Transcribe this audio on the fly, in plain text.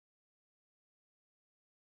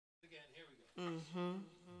Mm-hmm.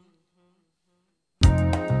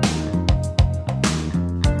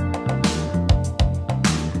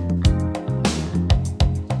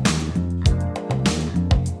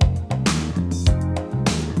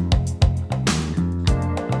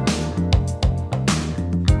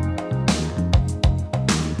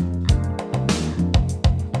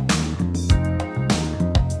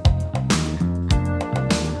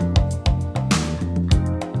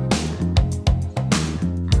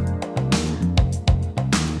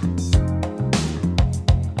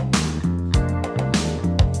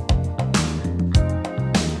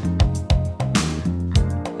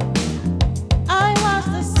 I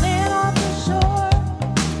watched the sand off the shore.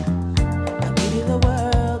 I'd give you the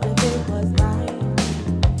world if it was mine.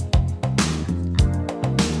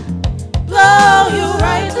 Blow you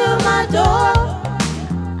right to my door.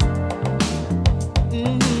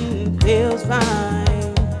 Feels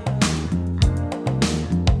fine.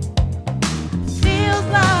 Feels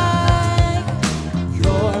like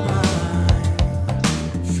you're mine.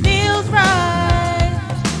 Feels right.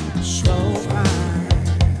 So fine.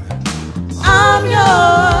 I'm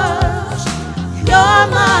yours. You're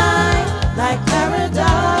mine. Like paradise.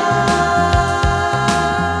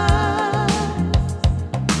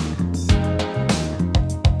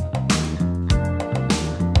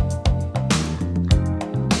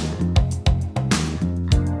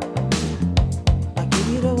 I'd give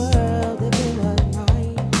you the world if it was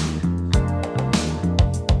mine.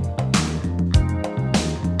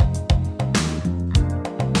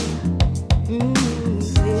 Feels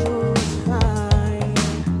fine.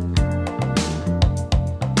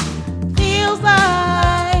 Feels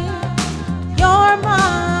like you're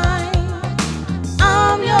mine.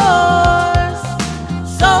 I'm yours.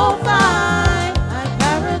 So fine, like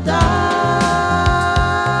paradise.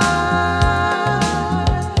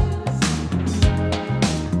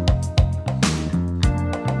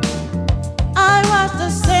 I watch the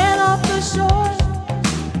sand off the shore.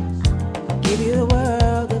 Give you the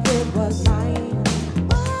world if it was mine.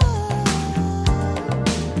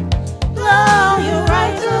 Blow you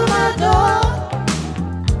right to my door.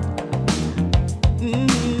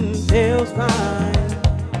 Feels fine.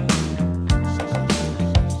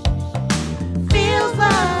 Feels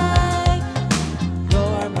like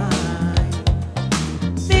you're mine.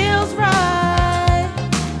 Feels right.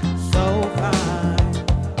 So fine.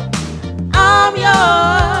 I'm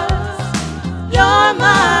yours. You're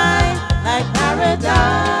mine. Like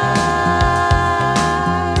paradise.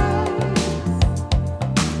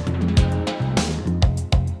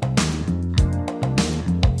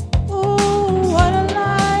 Ooh, what a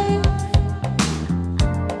life.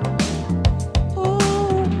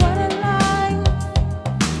 Ooh, what a life.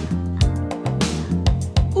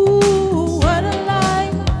 Ooh, what a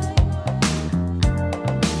life.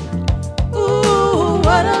 Ooh,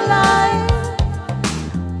 what a life.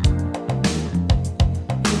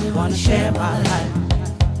 Wanna share my life.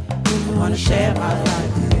 Wanna share my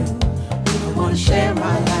life with you. Wanna share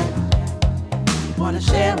my life. Wanna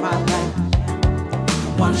share my life.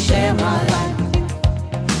 Wanna share my life with you.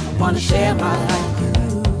 Wanna share my life with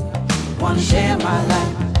you. Wanna share my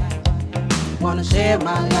life. Wanna share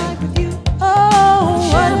my life with you. Oh,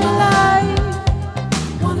 what a life.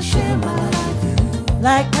 Wanna share my life with you.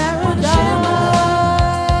 Like paradise.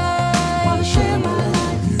 Wanna share my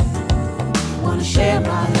life with you. Wanna share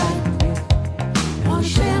my life with you. Wanna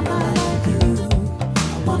share my life with you.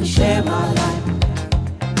 I wanna share my life.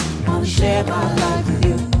 Wanna share my life with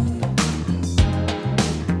you.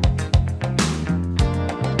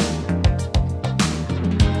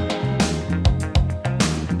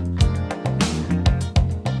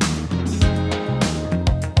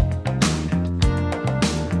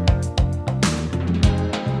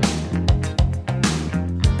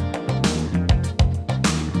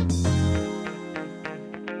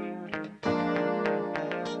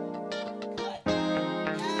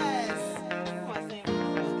 Yes. Come on, sing.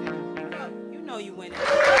 You know you winning.